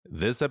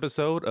This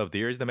episode of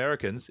The Asian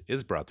Americans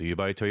is brought to you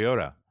by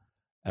Toyota.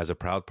 As a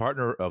proud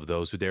partner of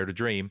those who dare to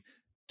dream,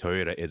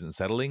 Toyota isn't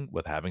settling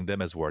with having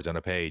them as words on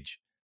a page.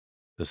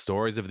 The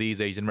stories of these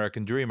Asian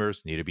American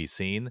dreamers need to be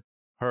seen,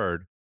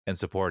 heard, and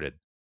supported.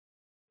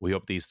 We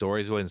hope these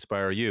stories will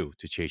inspire you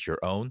to chase your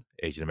own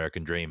Asian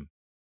American dream.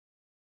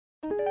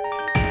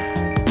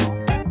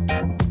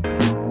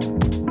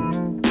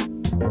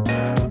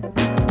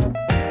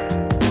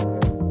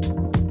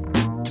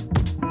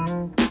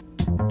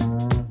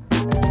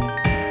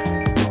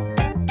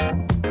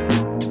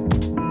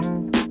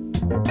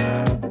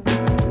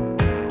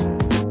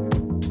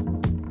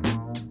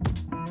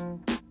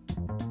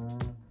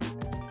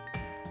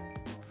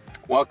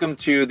 Welcome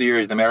to the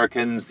Asian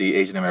Americans, the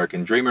Asian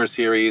American Dreamer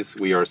series.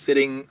 We are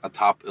sitting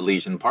atop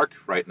Elysian Park,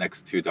 right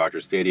next to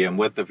Dodger Stadium,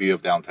 with a view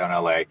of downtown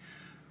LA,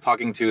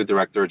 talking to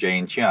director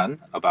Qian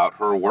about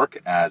her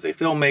work as a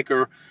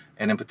filmmaker,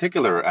 and in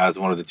particular as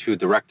one of the two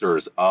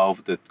directors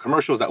of the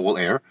commercials that will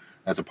air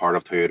as a part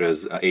of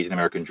Toyota's Asian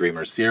American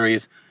Dreamer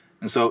series.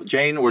 And so,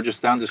 Jane, we're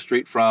just down the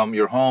street from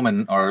your home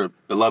and our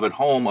beloved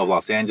home of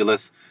Los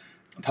Angeles.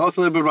 Tell us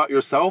a little bit about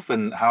yourself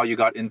and how you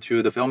got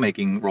into the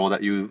filmmaking role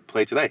that you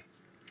play today.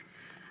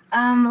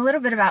 A little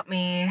bit about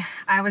me.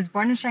 I was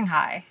born in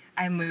Shanghai.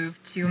 I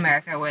moved to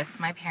America with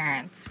my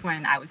parents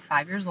when I was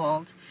 5 years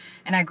old,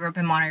 and I grew up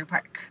in Monterey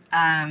Park.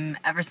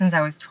 Ever since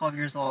I was 12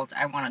 years old,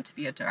 I wanted to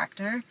be a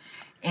director,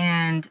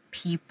 and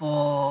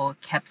people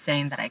kept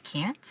saying that I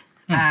can't,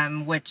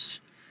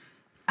 which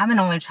I'm an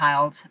only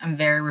child. I'm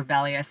very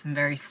rebellious and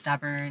very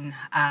stubborn,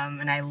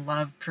 and I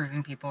love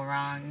proving people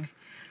wrong.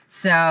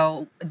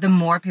 So the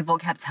more people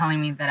kept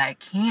telling me that I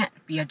can't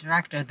be a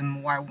director, the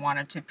more I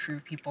wanted to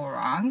prove people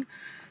wrong.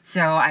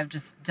 So I've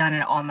just done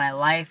it all my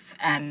life.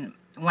 And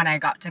when I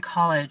got to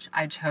college,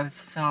 I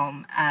chose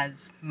film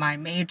as my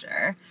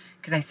major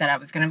because I said I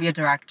was going to be a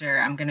director.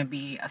 I'm going to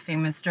be a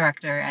famous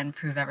director and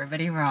prove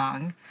everybody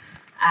wrong.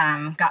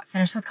 Got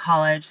finished with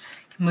college,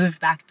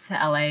 moved back to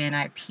LA, and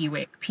I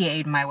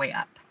PA'd my way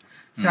up.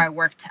 So I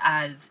worked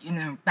as,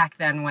 back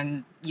then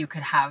when you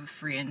could have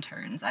free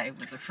interns. I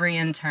was a free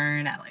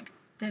intern at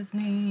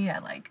Disney,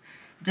 at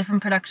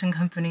different production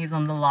companies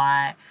on the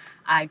lot.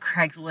 I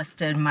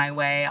Craigslisted my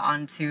way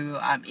onto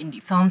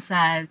indie film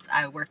sets.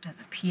 I worked as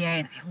a PA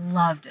and I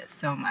loved it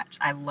so much.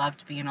 I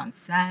loved being on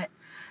set.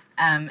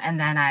 And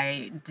then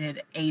I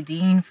did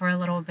ADing for a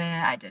little bit.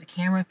 I did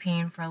camera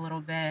paying for a little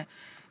bit.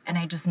 And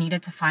I just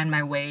needed to find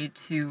my way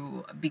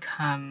to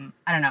become,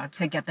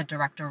 to get the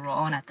director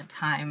role. And at the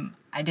time,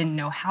 I didn't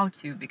know how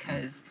to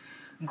because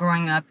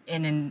growing up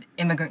in an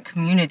immigrant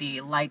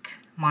community like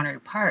Monterey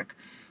Park,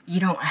 you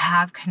don't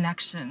have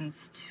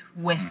connections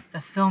with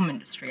the film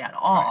industry at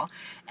all. Right.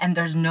 And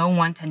there's no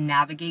one to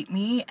navigate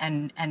me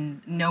and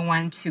no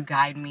one to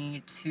guide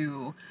me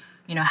to,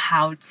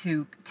 how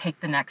to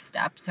take the next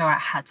step. So I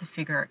had to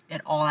figure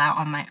it all out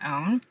on my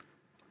own.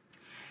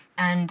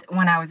 And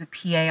when I was a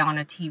PA on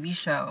a TV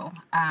show,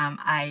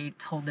 I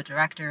told the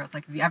director, I was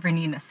like, if you ever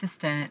need an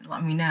assistant,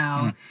 let me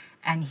know.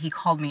 And he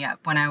called me up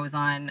when I was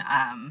on,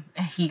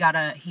 he got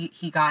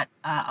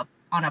on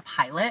a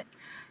pilot,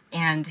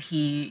 and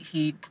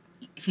he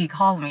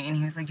called me and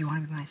he was like, do you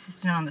want to be my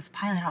assistant on this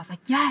pilot? I was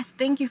like, yes,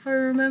 thank you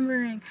for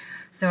remembering.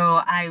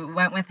 So I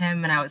went with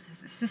him and I was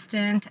his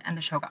assistant, and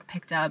the show got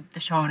picked up. The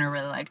showrunner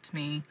really liked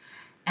me,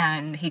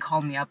 and he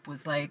called me up,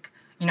 was like,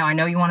 I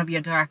know you want to be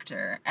a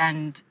director,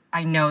 and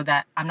I know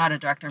that I'm not a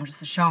director, I'm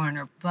just a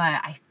showrunner, but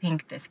I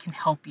think this can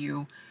help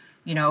you,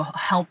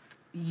 help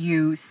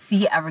you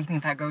see everything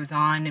that goes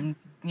on, and,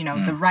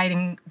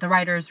 the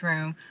writer's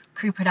room,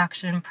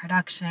 pre-production,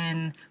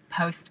 production,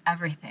 post,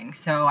 everything.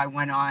 So I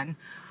went on,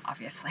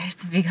 obviously,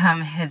 to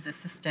become his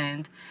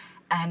assistant,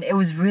 and it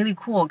was really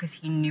cool because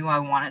he knew I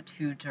wanted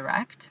to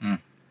direct.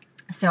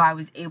 So I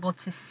was able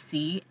to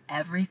see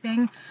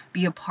everything,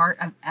 be a part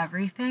of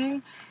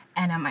everything.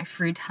 And at my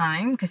free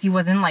time, because he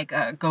wasn't like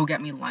a go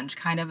get me lunch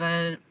kind of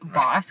a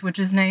boss, which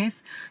is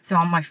nice. So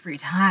on my free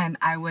time,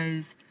 I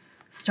was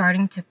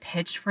starting to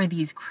pitch for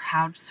these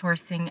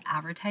crowdsourcing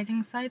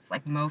advertising sites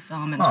like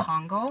MoFilm and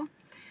Tongle.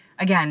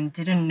 Again,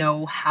 didn't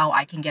know how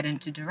I can get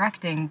into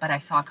directing, but I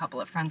saw a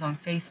couple of friends on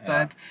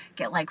Facebook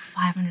get like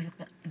 $500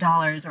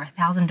 or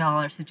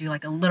 $1,000 to do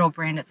like a little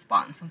branded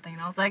spot and something.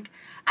 And I was like,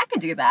 I could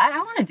do that. I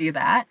want to do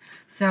that.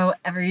 So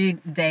every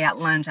day at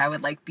lunch, I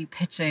would be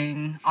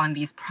pitching on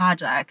these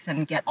projects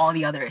and get all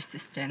the other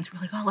assistants. We're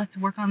like, oh, let's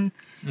work on,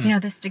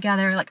 this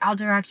together. Like, I'll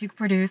direct, you could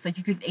produce,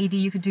 you could AD,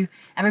 you could do,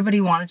 everybody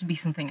wanted to be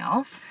something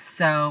else.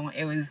 So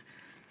it was,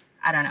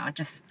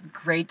 just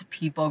great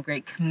people,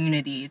 great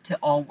community to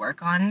all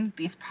work on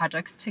these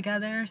projects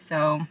together.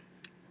 So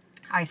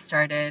I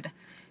started,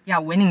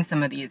 winning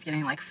some of these,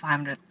 getting like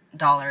 $500,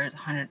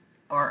 $100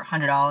 or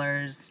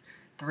 $100,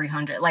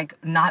 $300,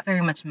 not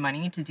very much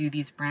money to do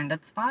these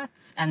branded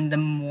spots. And the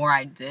more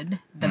I did,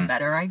 the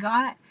better I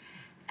got.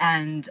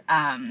 And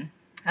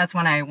that's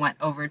when I went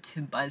over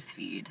to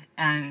BuzzFeed,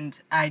 and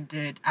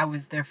I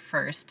was their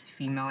first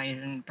female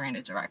Asian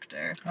branded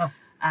director.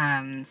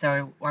 At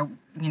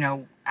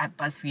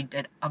BuzzFeed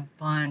did a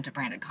bunch of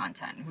branded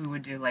content. We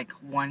would do like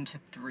 1 to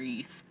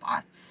 3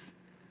 spots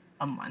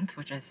a month,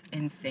 which is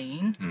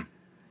insane.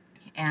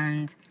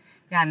 And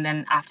and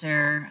then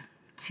after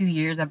 2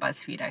 years at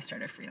BuzzFeed, I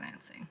started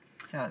freelancing.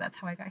 So that's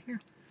how I got here.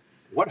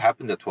 What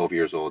happened at 12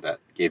 years old that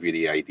gave you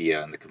the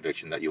idea and the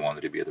conviction that you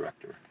wanted to be a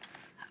director?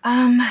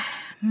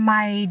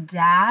 My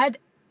dad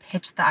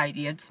pitched the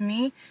idea to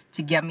me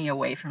to get me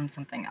away from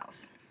something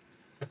else.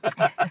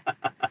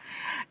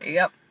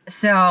 Yep.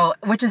 So,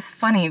 which is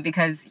funny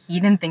because he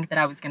didn't think that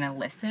I was going to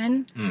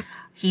listen.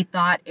 He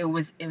thought it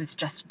was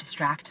just to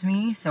distract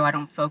me so I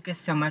don't focus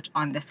so much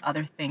on this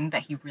other thing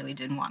that he really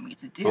didn't want me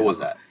to do. What was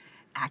that?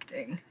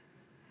 Acting.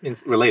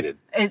 It's related.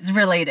 It's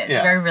related. Yeah.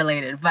 It's very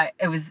related. But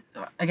it was,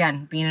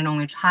 again, being an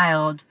only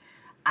child,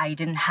 I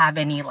didn't have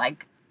any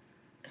like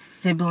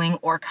sibling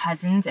or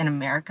cousins in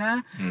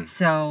America.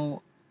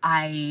 So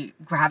I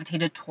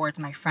gravitated towards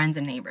my friends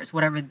and neighbors.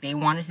 Whatever they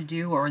wanted to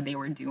do or they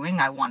were doing,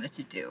 I wanted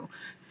to do.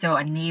 So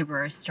a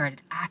neighbor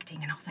started acting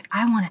and I was like,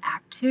 I want to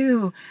act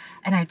too.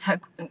 And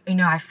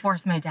I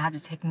forced my dad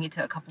to take me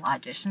to a couple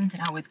auditions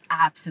and I was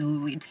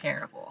absolutely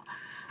terrible.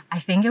 I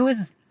think it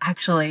was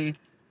actually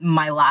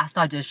my last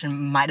audition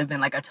might have been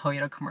like a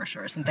Toyota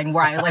commercial or something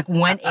where I like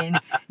went in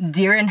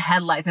deer in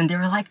headlights and they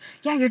were like,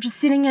 yeah, you're just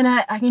sitting in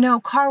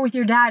a car with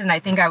your dad. And I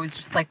think I was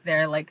just like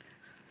there like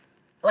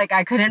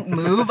I couldn't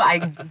move. I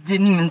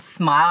didn't even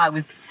smile. I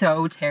was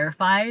so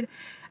terrified.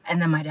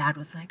 And then my dad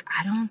was like,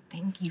 I don't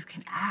think you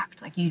can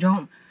act. Like, you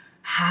don't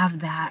have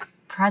that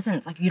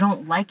presence. Like, you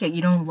don't like it.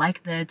 You don't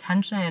like the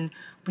attention,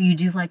 but you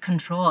do like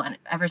control. And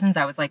ever since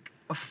I was like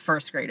a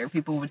first grader,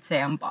 people would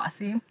say I'm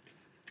bossy. And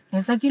it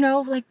was like,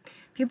 like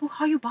people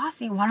call you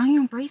bossy. Why don't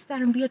you embrace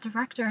that and be a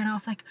director? And I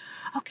was like,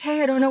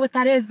 okay, I don't know what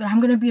that is, but I'm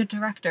going to be a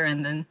director.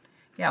 And then,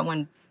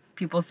 when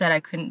people said I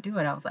couldn't do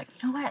it, I was like,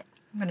 you know what?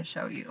 I'm going to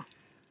show you.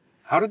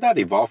 How did that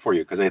evolve for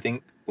you? Because I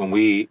think when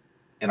we,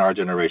 in our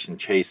generation,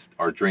 chase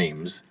our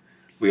dreams,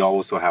 we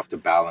also have to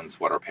balance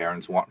what our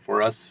parents want for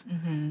us.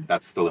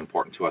 That's still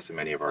important to us in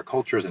many of our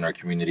cultures and our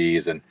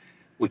communities. And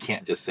we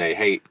can't just say,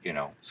 hey,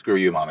 screw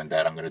you, mom and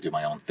dad, I'm going to do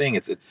my own thing.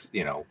 It's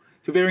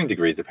to varying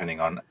degrees depending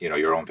on,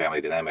 your own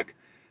family dynamic.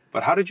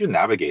 But how did you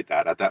navigate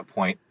that? At that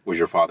point, was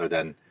your father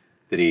then,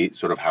 did he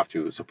sort of have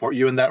to support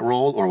you in that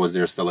role? Or was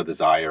there still a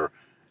desire,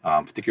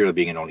 particularly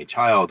being an only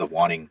child, of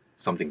wanting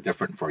something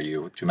different for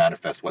you to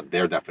manifest what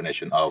their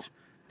definition of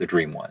the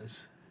dream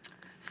was?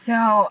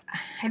 So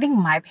I think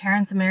my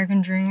parents'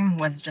 American dream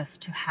was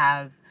just to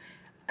have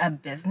a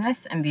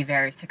business and be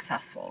very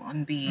successful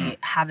and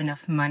have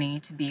enough money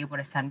to be able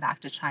to send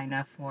back to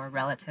China for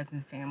relatives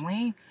and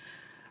family.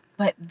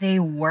 But they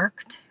were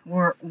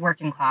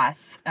working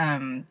class.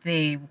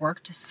 They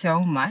worked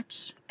so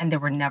much and they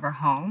were never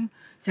home.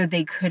 So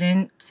they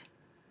couldn't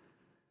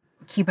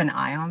keep an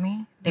eye on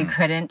me. They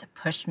couldn't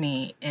push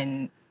me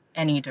in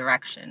any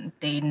direction.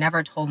 They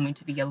never told me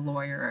to be a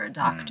lawyer or a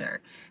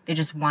doctor. They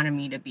just wanted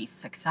me to be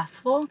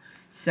successful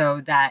so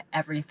that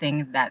every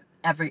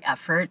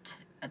effort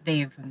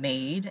they've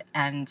made,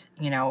 and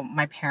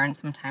my parents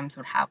sometimes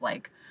would have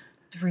like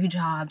 3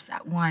 jobs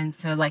at once.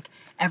 So like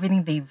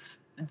everything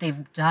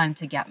they've done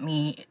to get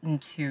me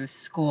into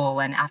school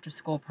and after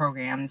school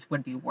programs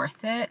would be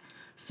worth it.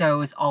 So it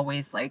was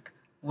always like,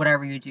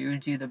 whatever you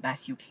do the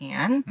best you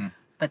can.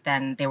 But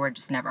then they were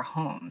just never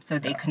home, so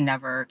they could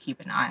never keep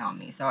an eye on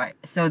me. So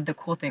the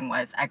cool thing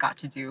was I got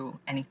to do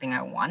anything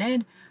I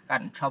wanted.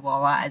 Got in trouble a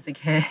lot as a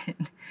kid,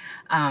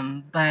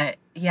 but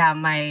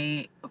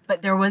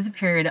there was a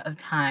period of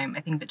time, I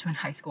think between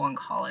high school and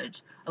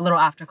college, a little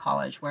after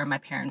college, where my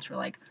parents were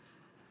like,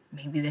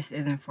 maybe this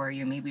isn't for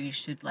you. Maybe you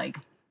should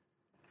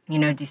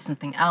do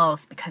something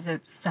else, because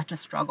it's such a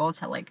struggle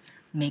to like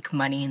make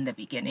money in the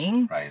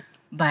beginning. Right.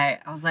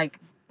 But I was like,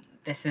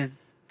 this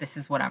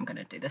is what I'm going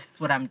to do. This is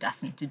what I'm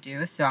destined to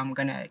do. So I'm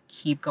going to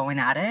keep going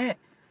at it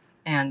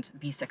and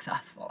be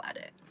successful at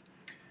it.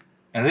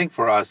 And I think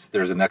for us,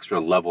 there's an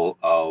extra level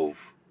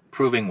of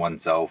proving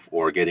oneself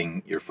or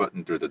getting your foot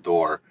in through the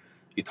door.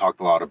 You talked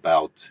a lot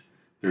about,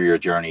 through your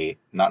journey,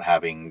 not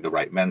having the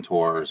right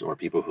mentors or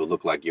people who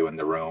look like you in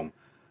the room,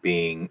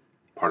 being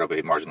part of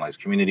a marginalized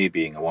community,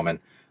 being a woman.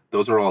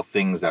 Those are all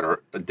things that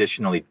are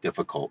additionally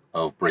difficult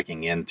of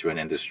breaking into an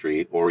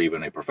industry or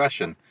even a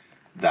profession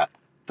that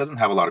doesn't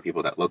have a lot of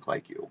people that look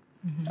like you.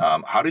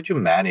 How did you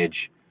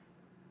manage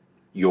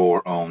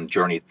your own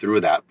journey through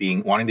that,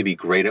 wanting to be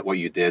great at what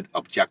you did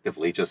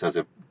objectively, just as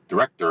a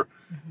director,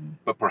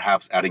 but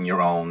perhaps adding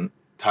your own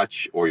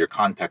touch or your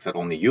context that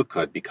only you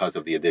could because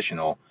of the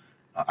additional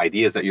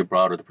ideas that you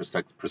brought or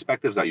the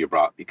perspectives that you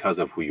brought because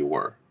of who you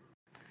were?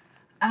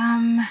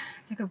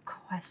 It's a good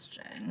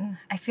question.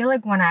 I feel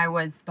like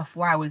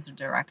before I was a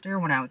director,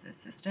 when I was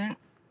assistant,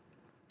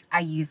 I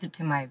used it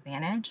to my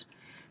advantage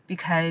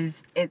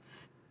because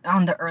it's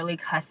on the early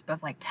cusp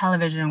of like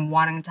television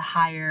wanting to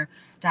hire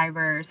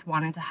diverse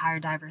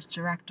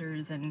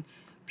directors and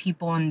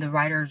people in the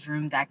writer's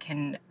room that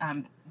can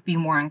be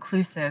more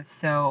inclusive.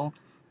 So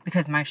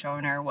because my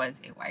showrunner was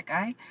a white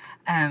guy,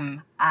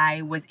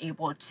 I was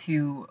able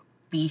to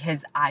be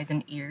his eyes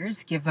and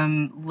ears, give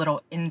him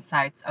little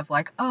insights of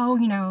like, oh,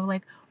 you know,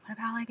 like, what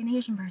about like an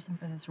Asian person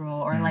for this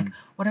role? Or like,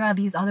 what about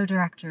these other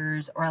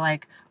directors? Or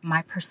like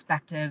my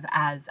perspective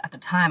as, at the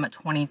time, a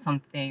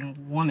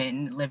 20-something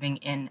woman living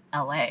in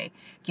LA,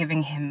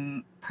 giving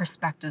him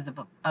perspectives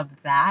of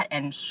that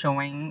and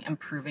showing and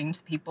proving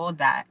to people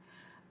that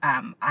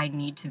I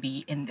need to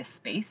be in this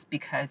space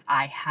because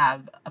I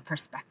have a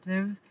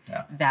perspective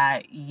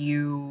that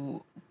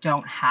you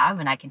don't have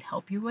and I can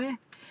help you with.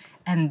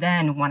 And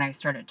then when I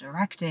started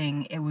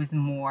directing, it was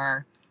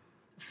more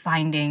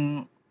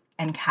finding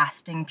and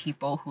casting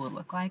people who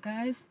look like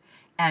us,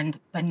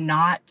 but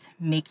not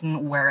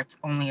making where it's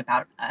only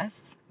about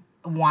us,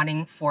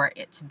 wanting for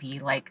it to be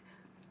like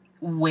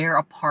we're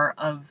a part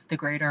of the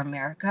greater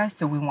America,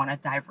 so we want to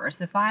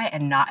diversify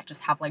and not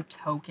just have like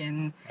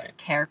token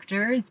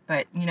characters.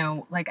 But, you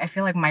know, like I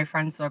feel like my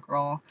friend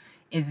circle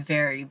is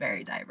very,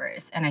 very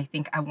diverse. And I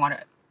think I want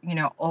to, you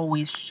know,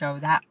 always show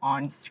that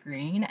on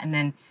screen, and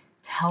then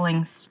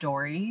telling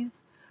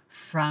stories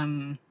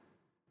from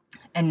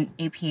an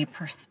APA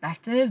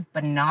perspective,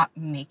 but not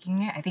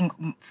making it, I think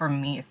for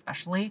me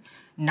especially,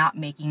 not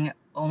making it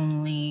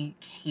only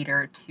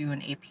cater to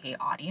an APA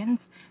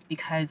audience,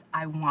 because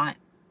I want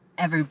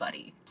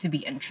everybody to be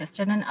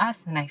interested in us.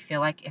 And I feel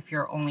like if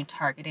you're only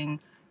targeting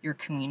your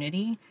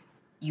community,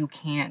 you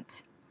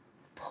can't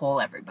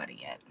pull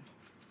everybody in.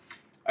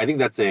 I think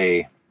that's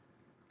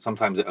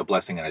sometimes a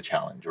blessing and a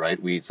challenge, right?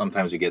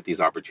 Sometimes we get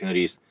these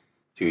opportunities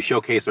to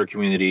showcase our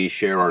community,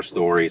 share our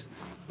stories,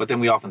 but then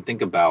we often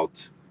think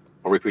about,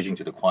 are we preaching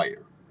to the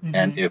choir?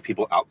 And if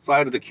people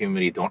outside of the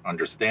community don't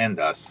understand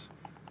us,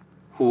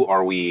 who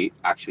are we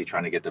actually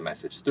trying to get the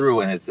message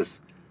through? And it's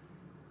this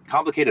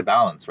complicated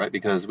balance, right?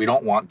 Because we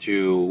don't want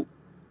to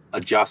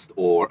adjust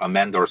or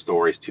amend our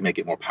stories to make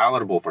it more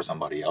palatable for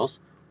somebody else.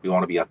 We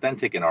want to be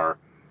authentic in our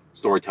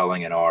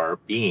storytelling and our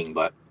being,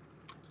 but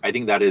I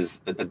think that is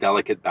a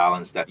delicate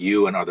balance that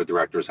you and other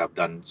directors have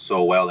done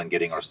so well in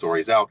getting our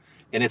stories out.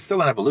 And it's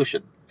still an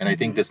evolution. And I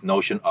think this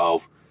notion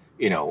of,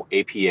 you know,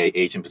 APA,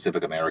 Asian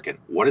Pacific American,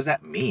 what does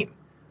that mean,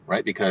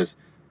 right? Because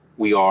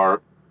we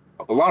are,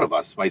 a lot of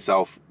us,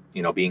 myself,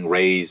 you know, being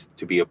raised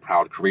to be a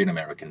proud Korean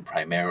American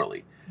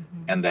primarily.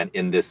 And then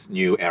in this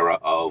new era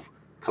of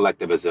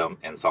collectivism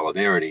and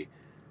solidarity,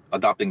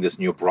 adopting this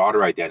new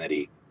broader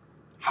identity,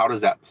 how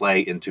does that play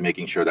into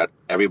making sure that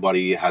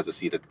everybody has a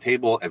seat at the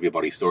table,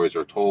 everybody's stories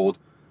are told,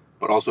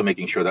 but also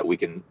making sure that we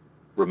can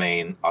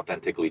remain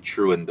authentically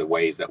true in the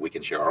ways that we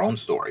can share our own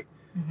story?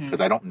 Because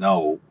I don't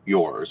know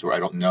yours, or I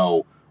don't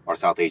know our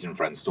South Asian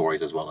friends'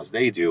 stories as well as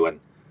they do. And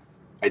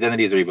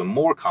identities are even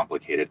more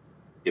complicated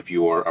if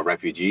you are a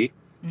refugee,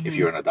 if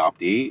you're an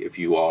adoptee, if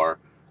you are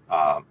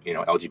you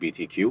know,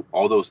 LGBTQ.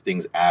 All those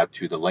things add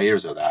to the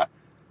layers of that.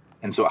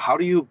 And so how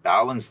do you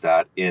balance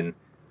that in,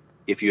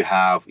 if you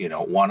have, you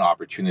know, one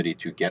opportunity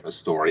to get a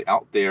story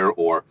out there,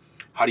 or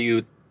how do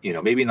you, you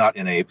know, maybe not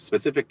in a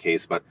specific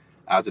case, but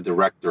as a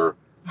director,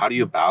 how do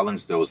you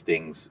balance those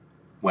things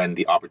when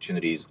the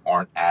opportunities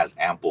aren't as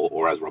ample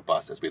or as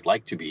robust as we'd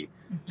like to be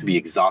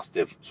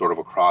exhaustive sort of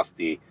across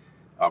the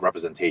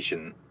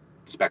representation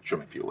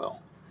spectrum, if you will?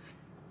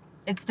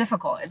 It's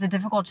difficult. It's a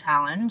difficult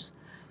challenge.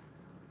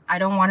 I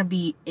don't want to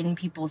be in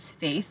people's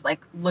face. Like,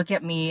 look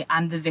at me.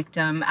 I'm the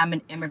victim. I'm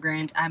an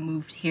immigrant. I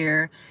moved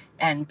here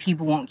and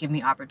people won't give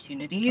me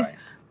opportunities. Right.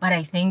 But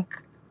I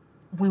think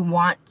I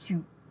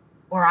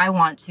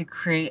want to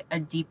create a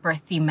deeper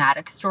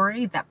thematic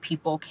story that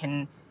people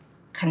can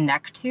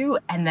connect to.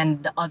 And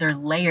then the other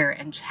layer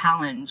and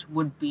challenge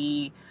would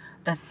be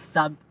the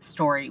sub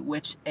story,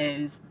 which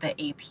is the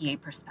APA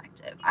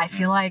perspective. I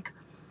feel like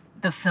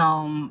the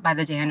film by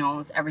the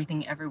Daniels,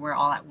 Everything Everywhere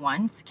All at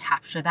Once,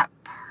 captured that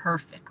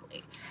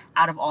perfectly.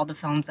 Out of all the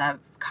films that have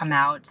come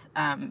out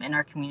in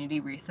our community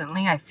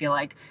recently, I feel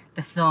like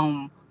the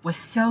film was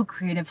so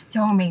creative,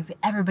 so amazing.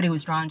 Everybody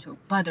was drawn to it,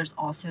 but there's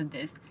also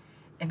this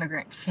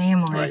immigrant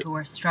family who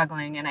are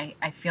struggling. And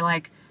I feel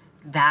like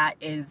that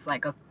is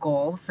like a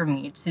goal for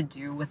me to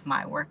do with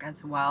my work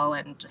as well,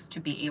 and just to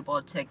be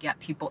able to get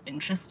people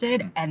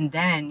interested. And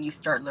then you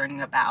start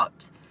learning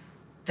about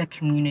the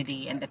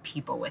community and the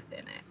people within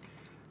it.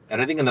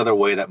 And I think another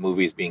way that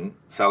movies being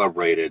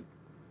celebrated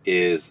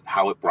is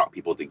how it brought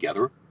people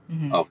together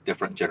of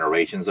different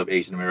generations of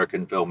Asian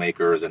American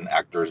filmmakers and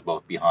actors,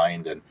 both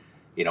behind and,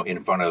 you know,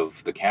 in front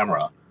of the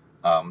camera.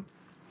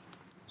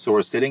 So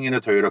we're sitting in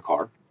a Toyota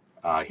car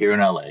here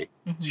in LA,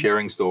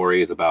 sharing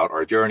stories about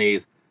our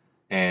journeys.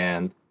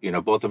 And, you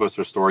know, both of us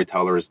are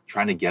storytellers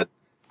trying to get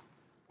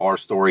our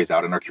stories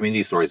out and our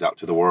community stories out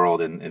to the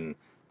world in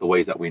the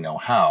ways that we know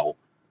how.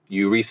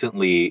 You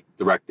recently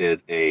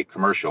directed a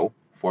commercial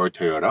for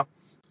Toyota,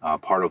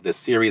 part of this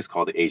series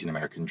called The Asian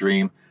American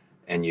Dream,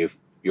 and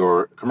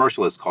your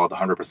commercial is called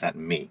 100%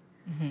 Me.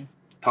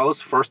 Tell us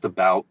first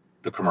about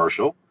the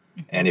commercial,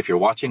 and if you're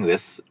watching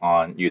this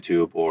on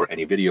YouTube or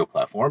any video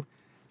platform,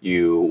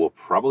 you will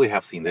probably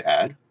have seen the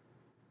ad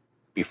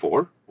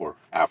before or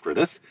after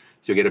this,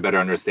 so you get a better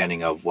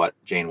understanding of what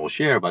Jane will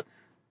share. But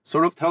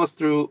sort of tell us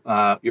through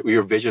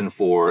your vision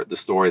for the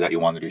story that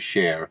you wanted to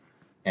share,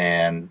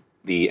 and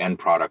the end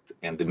product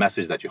and the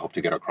message that you hope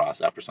to get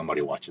across after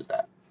somebody watches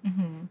that?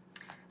 Mm-hmm.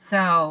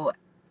 So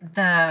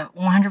the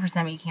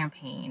 100% Me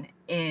campaign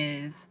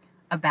is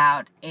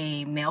about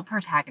a male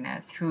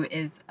protagonist who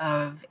is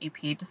of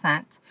APA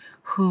descent,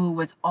 who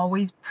was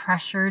always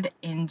pressured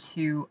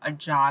into a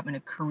job and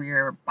a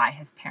career by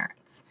his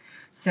parents.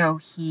 So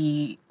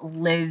he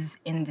lives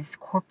in this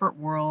corporate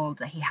world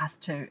that he has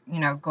to,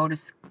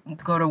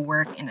 go to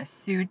work in a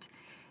suit.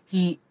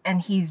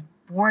 He's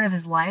bored of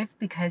his life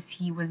because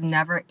he was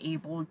never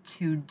able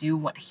to do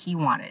what he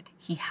wanted.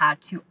 He had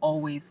to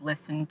always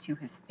listen to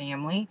his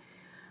family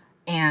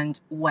and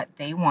what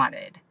they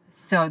wanted.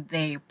 So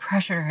they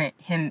pressured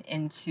him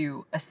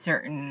into a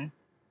certain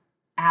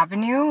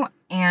avenue.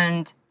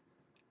 And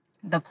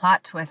the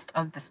plot twist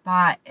of the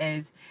spot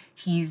is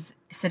he's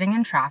sitting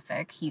in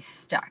traffic, he's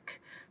stuck.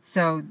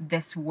 So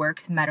this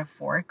works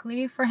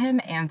metaphorically for him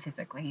and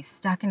physically. He's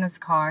stuck in his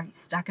car, he's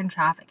stuck in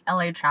traffic,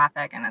 LA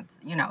traffic, and it's,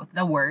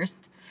 the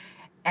worst.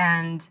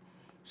 And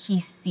he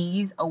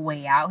sees a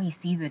way out, he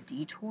sees a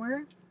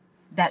detour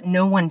that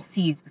no one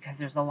sees because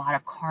there's a lot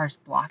of cars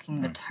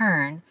blocking the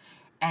turn.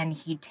 And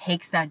he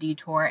takes that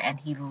detour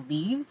and he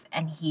leaves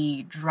and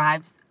he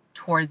drives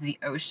towards the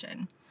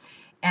ocean.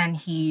 And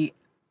he,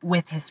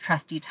 with his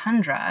trusty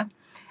Tundra,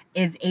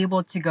 is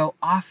able to go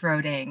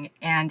off-roading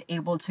and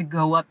able to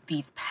go up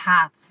these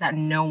paths that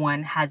no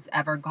one has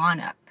ever gone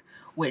up,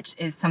 which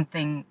is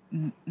something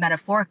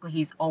metaphorically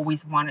he's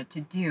always wanted to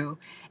do.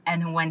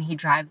 And when he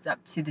drives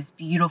up to this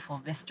beautiful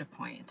vista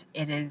point,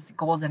 it is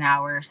golden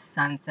hour,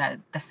 sunset,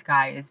 the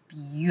sky is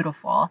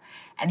beautiful,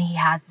 and he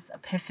has this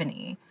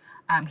epiphany.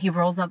 He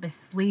rolls up his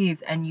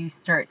sleeves and you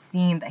start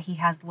seeing that he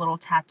has little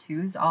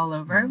tattoos all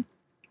over. Mm-hmm.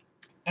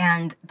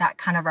 And that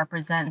kind of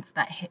represents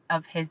that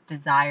of his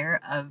desire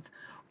of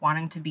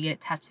wanting to be a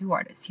tattoo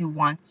artist. He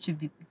wants to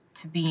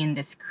be in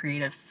this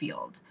creative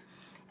field.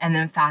 And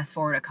then fast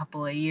forward a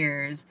couple of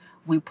years,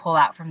 we pull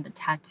out from the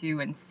tattoo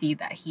and see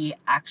that he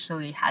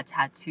actually had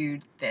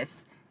tattooed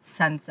this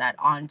sunset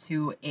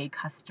onto a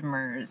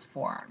customer's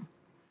forearm.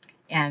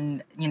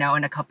 And, in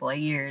a couple of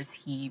years,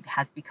 he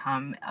has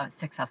become a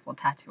successful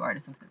tattoo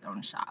artist with his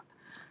own shop.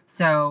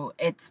 So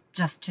it's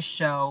just to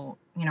show,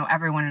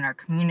 everyone in our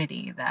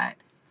community that,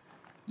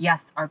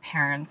 yes, our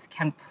parents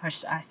can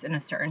push us in a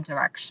certain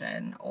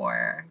direction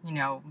or,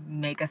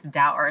 make us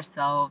doubt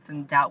ourselves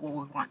and doubt what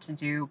we want to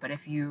do. But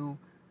if you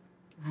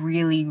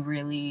really,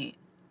 really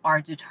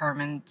are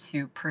determined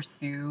to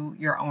pursue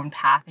your own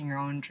path and your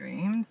own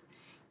dreams,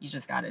 you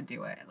just got to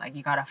do it. Like,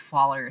 you got to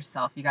follow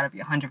yourself. You got to be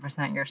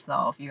 100%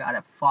 yourself. You got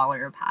to follow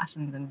your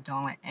passions and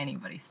don't let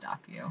anybody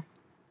stop you.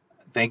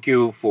 Thank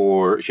you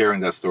for sharing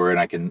that story. And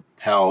I can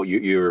tell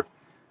you're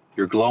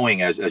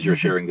glowing as you're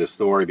sharing this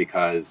story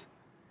because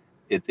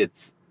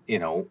it's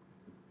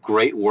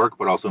great work,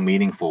 but also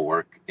meaningful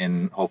work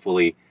in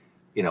hopefully,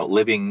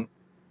 living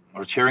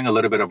or sharing a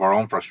little bit of our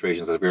own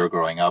frustrations as we were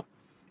growing up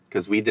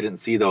because we didn't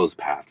see those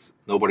paths.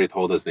 Nobody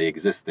told us they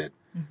existed.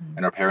 Mm-hmm.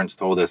 And our parents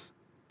told us,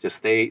 just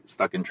stay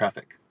stuck in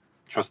traffic.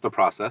 Trust the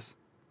process.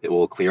 It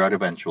will clear out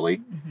eventually.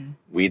 Mm-hmm.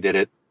 We did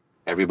it.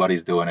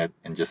 Everybody's doing it.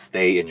 And just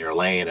stay in your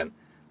lane. And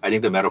I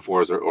think the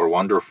metaphors are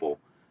wonderful.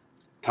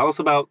 Tell us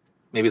about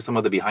maybe some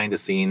of the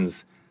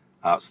behind-the-scenes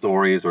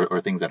stories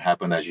or things that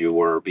happened as you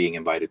were being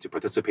invited to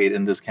participate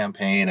in this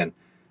campaign. And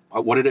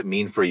what did it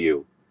mean for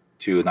you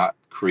to not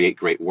create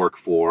great work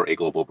for a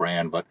global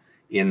brand, but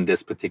in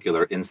this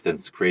particular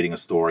instance, creating a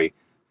story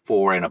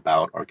for and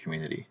about our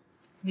community?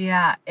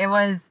 Yeah, it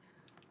was,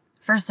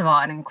 first of all,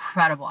 an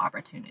incredible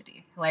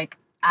opportunity. Like,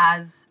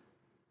 as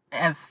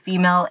a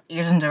female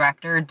Asian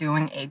director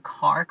doing a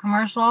car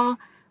commercial,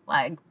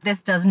 like,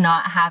 this does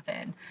not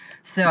happen.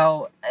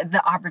 So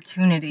the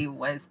opportunity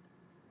was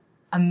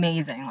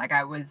amazing. Like,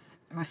 I was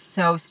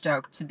so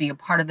stoked to be a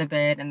part of the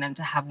bid and then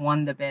to have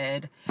won the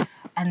bid.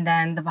 And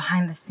then the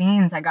behind the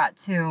scenes, I got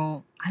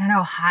to,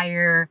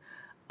 hire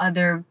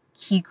other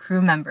key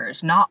crew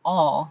members, not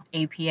all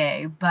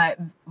APA, but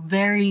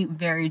very,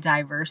 very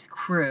diverse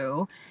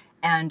crew.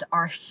 And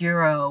our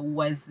hero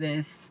was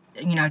this,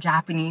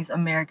 Japanese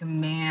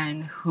American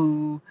man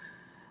who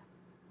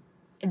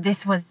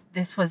this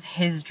was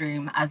his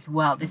dream as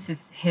well. This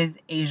is his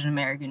Asian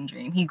American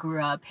dream. He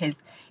grew up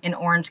in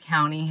Orange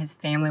County. His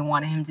family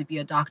wanted him to be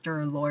a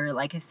doctor or lawyer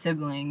like his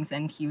siblings.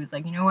 And he was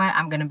like, you know what?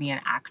 I'm going to be an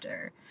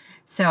actor.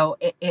 So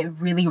it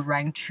really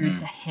rang true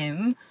to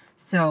him.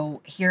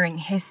 So hearing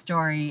his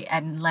story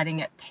and letting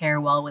it pair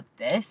well with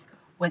this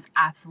was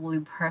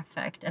absolutely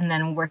perfect. And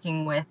then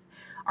working with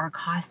our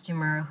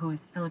costumer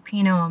who's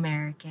Filipino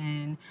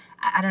American,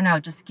 I don't know,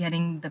 just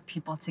getting the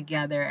people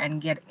together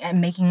and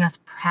making us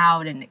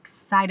proud and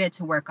excited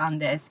to work on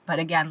this. But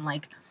again,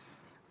 like,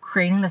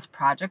 creating this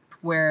project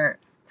where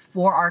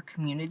for our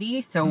community,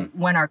 so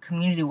when our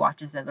community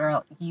watches it,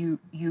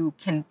 you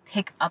can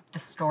pick up the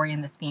story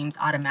and the themes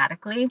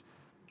automatically,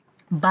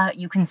 but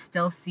you can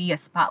still see a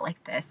spot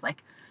like this,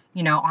 like,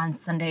 on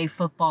Sunday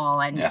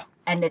football,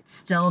 and it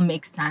still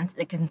makes sense.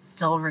 It can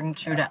still ring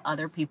true to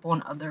other people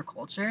and other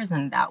cultures,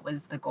 and that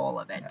was the goal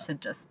of it, to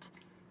just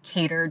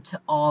cater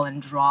to all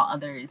and draw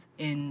others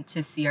in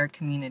to see our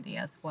community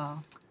as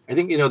well. I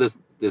think,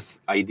 this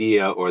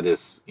idea or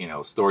this,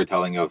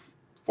 storytelling of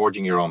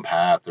forging your own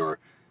path or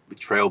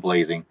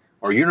trailblazing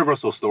are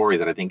universal stories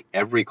that I think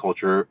every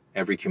culture,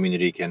 every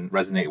community can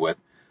resonate with.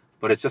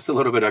 But it's just a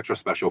little bit extra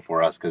special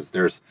for us because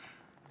there's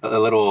a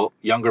little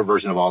younger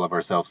version of all of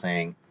ourselves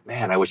saying,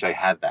 man, I wish I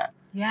had that.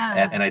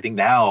 Yeah. And I think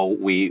now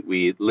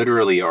we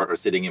literally are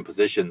sitting in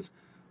positions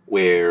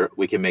where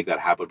we can make that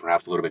happen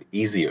perhaps a little bit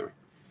easier.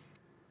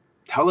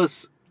 Tell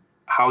us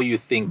how you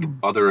think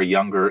other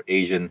younger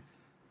Asian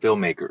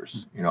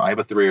filmmakers, I have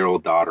a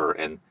 3-year-old daughter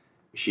and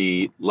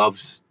she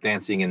loves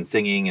dancing and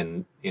singing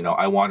and,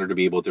 I want her to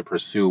be able to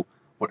pursue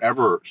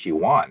whatever she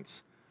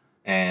wants.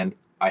 And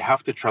I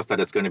have to trust that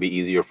it's going to be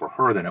easier for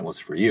her than it was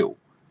for you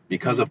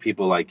because of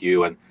people like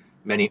you and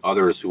many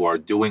others who are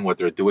doing what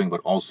they're doing,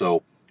 but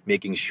also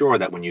making sure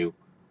that when you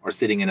are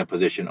sitting in a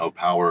position of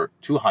power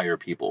to hire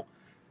people,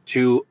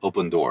 to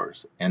open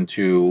doors, and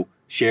to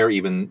share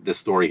even this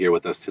story here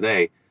with us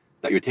today,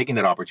 that you're taking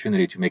that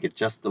opportunity to make it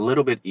just a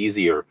little bit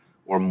easier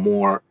or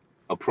more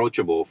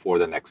approachable for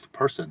the next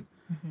person.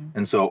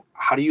 And so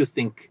how do you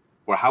think,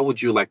 or how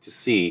would you like to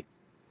see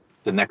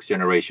the next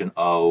generation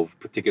of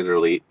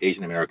particularly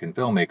Asian American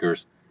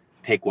filmmakers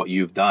take what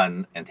you've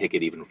done and take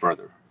it even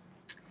further?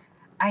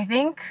 I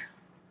think,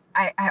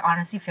 I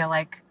honestly feel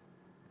like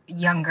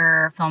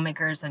younger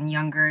filmmakers and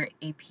younger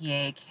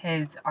APA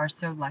kids are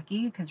so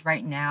lucky because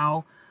right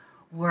now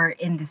we're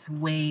in this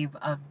wave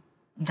of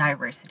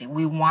diversity.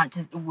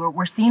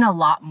 We're seeing a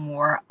lot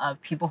more of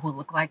people who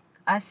look like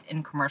us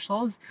in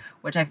commercials,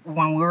 which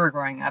when we were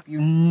growing up, you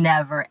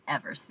never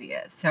ever see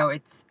it. So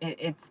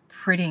it's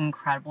pretty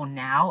incredible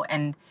now,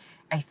 and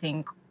I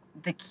think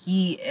the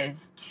key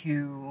is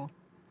to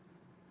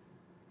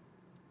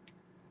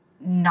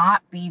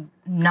not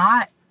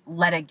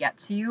let it get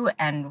to you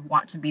and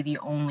want to be the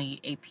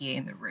only APA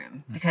in the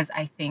room, because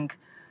I think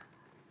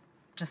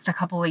just a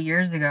couple of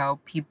years ago,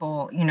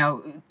 people,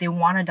 they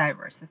want to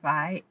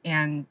diversify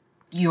and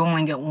you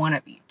only get one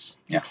of each.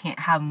 You can't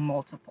have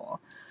multiple,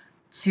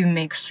 to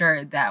make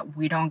sure that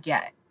we don't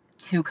get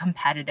too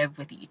competitive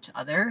with each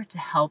other, to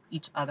help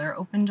each other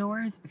open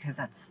doors, because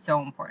that's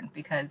so important.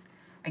 Because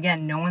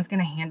again, no one's going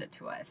to hand it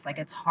to us. Like,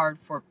 it's hard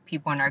for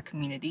people in our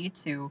community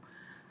to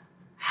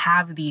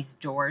have these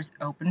doors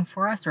open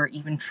for us or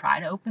even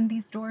try to open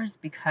these doors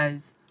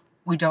because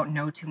we don't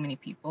know too many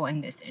people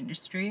in this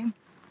industry.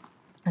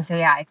 And so,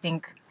 I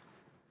think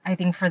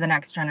for the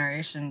next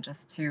generation,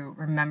 just to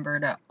remember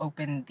to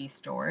open these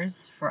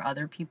doors for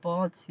other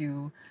people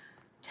to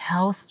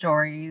tell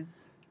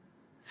stories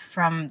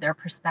from their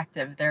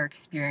perspective, their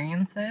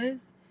experiences.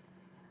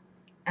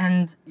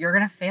 And you're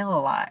going to fail a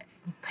lot.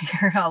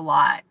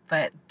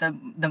 But the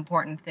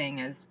important thing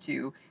is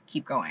to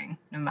keep going,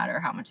 no matter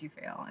how much you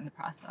fail in the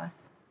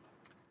process.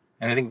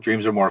 And I think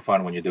dreams are more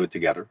fun when you do it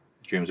together.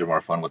 Dreams are more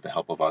fun with the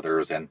help of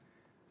others. And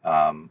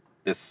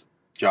this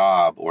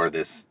job or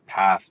this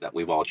path that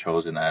we've all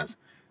chosen as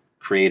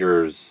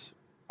creators,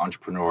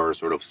 entrepreneurs,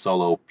 sort of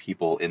solo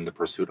people in the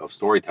pursuit of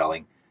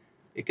storytelling,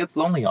 it gets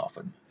lonely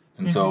often.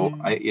 And so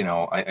I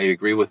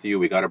agree with you.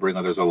 We got to bring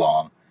others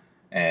along.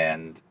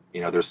 And,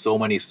 there's so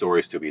many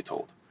stories to be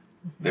told.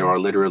 There are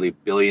literally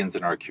billions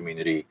in our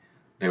community.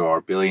 There are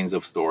billions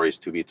of stories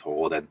to be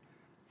told. And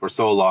for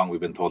so long,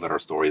 we've been told that our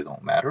stories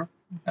don't matter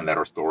and that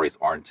our stories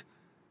aren't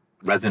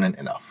resonant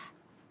enough.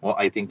 Well,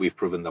 I think we've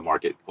proven the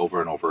market over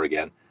and over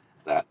again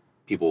that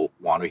people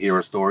want to hear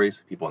our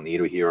stories. People need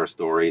to hear our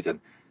stories. And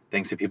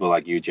thanks to people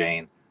like you,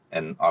 Jane,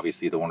 and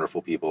obviously the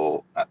wonderful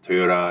people at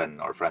Toyota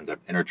and our friends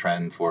at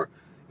Intertrend for,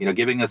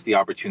 giving us the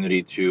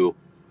opportunity to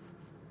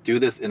do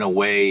this in a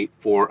way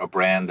for a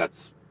brand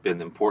that's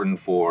been important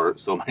for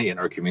so many in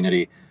our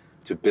community,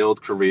 to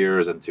build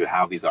careers and to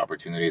have these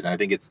opportunities. And I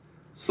think it's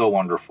so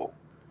wonderful.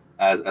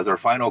 As our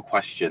final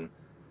question,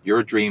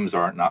 your dreams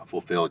are not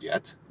fulfilled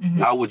yet.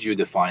 How would you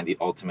define the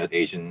ultimate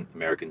Asian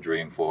American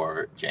dream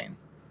for Jane?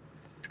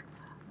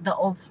 The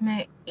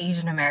ultimate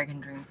Asian American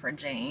dream for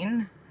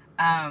Jane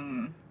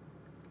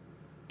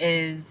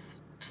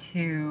is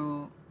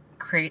to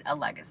create a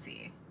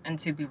legacy and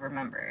to be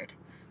remembered,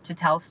 to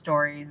tell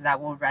stories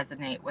that will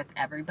resonate with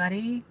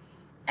everybody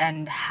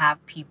and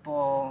have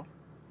people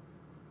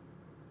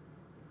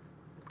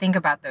think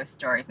about those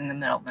stories in the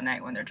middle of the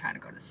night when they're trying to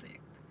go to sleep.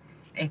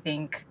 I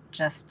think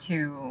just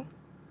to,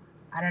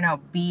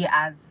 be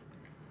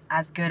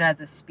as good as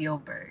a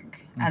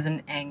Spielberg, as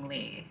an Ang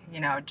Lee,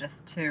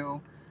 just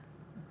to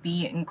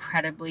be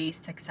incredibly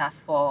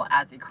successful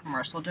as a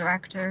commercial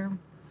director,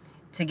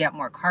 to get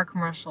more car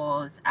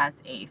commercials, as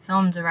a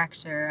film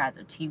director, as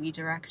a TV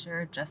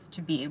director, just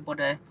to be able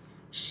to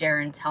share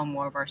and tell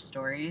more of our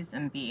stories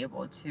and be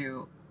able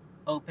to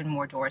open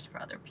more doors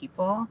for other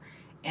people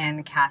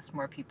and cast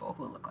more people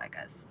who look like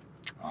us.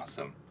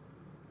 Awesome.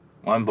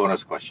 One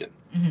bonus question.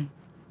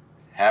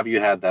 Have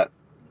you had that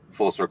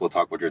full circle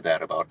talk with your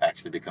dad about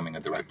actually becoming a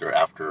director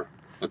after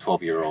the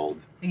 12-year-old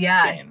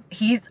Yeah, Jane.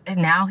 he's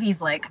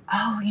like,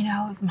 oh,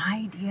 it was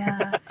my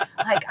idea.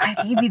 Like, I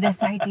gave you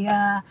this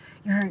idea.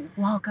 You're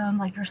welcome.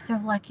 Like, you're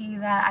so lucky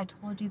that I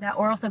told you that.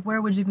 Or else, like,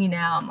 where would you be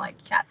now? I'm like,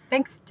 yeah,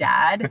 thanks,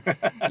 Dad.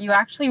 You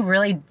actually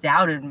really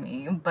doubted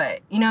me.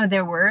 But,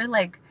 there were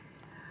like,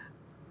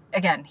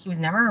 again, he was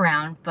never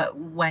around, but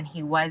when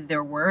he was,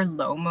 there were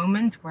low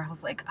moments where I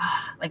was like,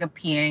 like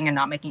peeing and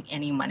not making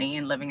any money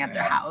and living at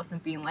their house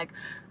and being like,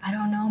 I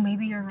don't know,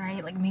 maybe you're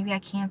right. Like, maybe I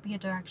can't be a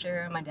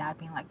director. And my dad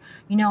being like,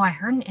 I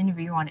heard an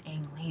interview on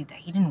Ang Lee that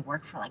he didn't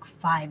work for like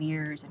 5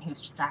 years and he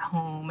was just at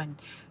home and,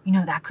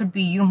 that could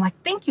be you. I'm like,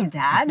 thank you,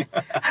 Dad.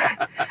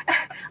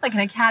 Like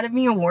an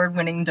Academy Award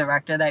winning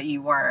director that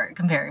you are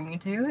comparing me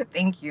to.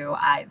 Thank you.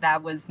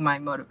 That was my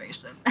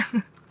motivation.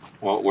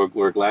 Well,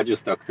 we're glad you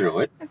stuck through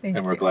it,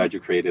 and we're glad you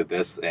created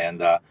this,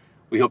 and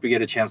we hope you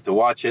get a chance to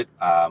watch it.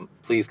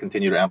 Please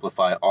continue to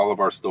amplify all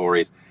of our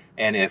stories,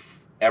 and if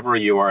ever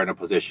you are in a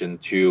position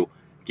to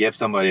give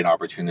somebody an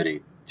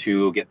opportunity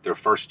to get their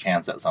first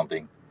chance at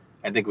something,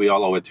 I think we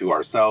all owe it to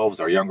ourselves,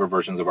 our younger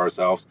versions of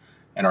ourselves,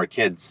 and our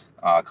kids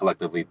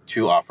collectively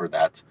to offer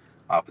that,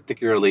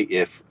 particularly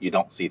if you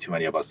don't see too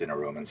many of us in a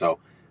room. And so,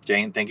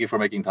 Jane, thank you for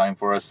making time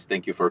for us.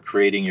 Thank you for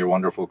creating your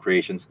wonderful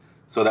creations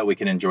so that we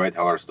can enjoy and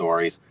tell our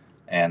stories.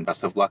 And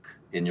best of luck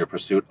in your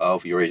pursuit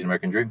of your Asian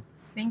American dream.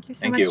 Thank you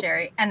so much,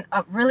 Jerry. And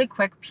a really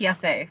quick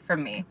PSA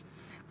from me.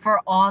 For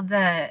all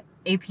the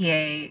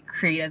APA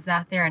creatives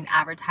out there in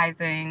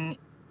advertising,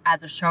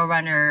 as a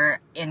showrunner,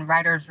 in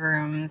writers'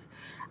 rooms,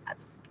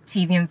 as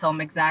TV and film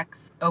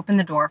execs, open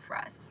the door for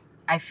us.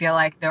 I feel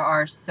like there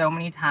are so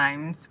many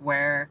times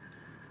where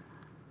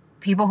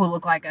people who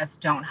look like us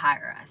don't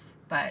hire us.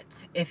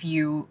 But if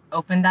you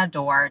open that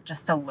door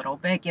just a little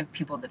bit, give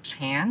people the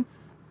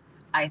chance,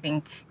 I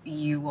think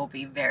you will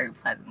be very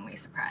pleasantly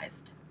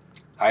surprised.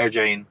 Hire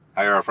Jane,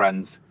 hire our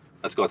friends.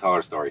 Let's go tell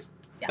our stories.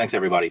 Yes. Thanks,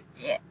 everybody.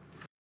 Yeah.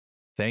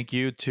 Thank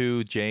you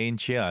to Jane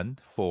Qian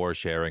for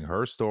sharing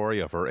her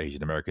story of her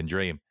Asian American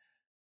dream.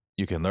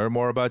 You can learn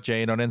more about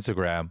Jane on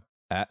Instagram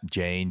at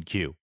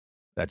JaneQ.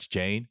 That's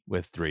Jane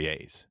with 3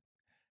 A's.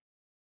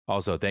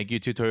 Also, thank you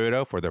to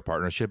Toyota for their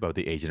partnership of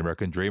the Asian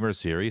American Dreamers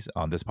series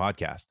on this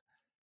podcast.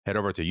 Head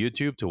over to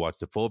YouTube to watch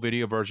the full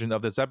video version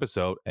of this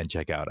episode and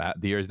check out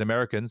The Asian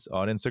Americans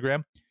on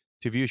Instagram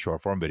to view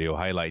short-form video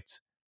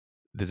highlights.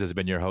 This has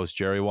been your host,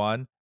 Jerry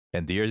Wan,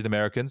 and The Asian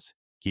Americans,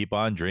 keep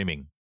on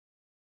dreaming.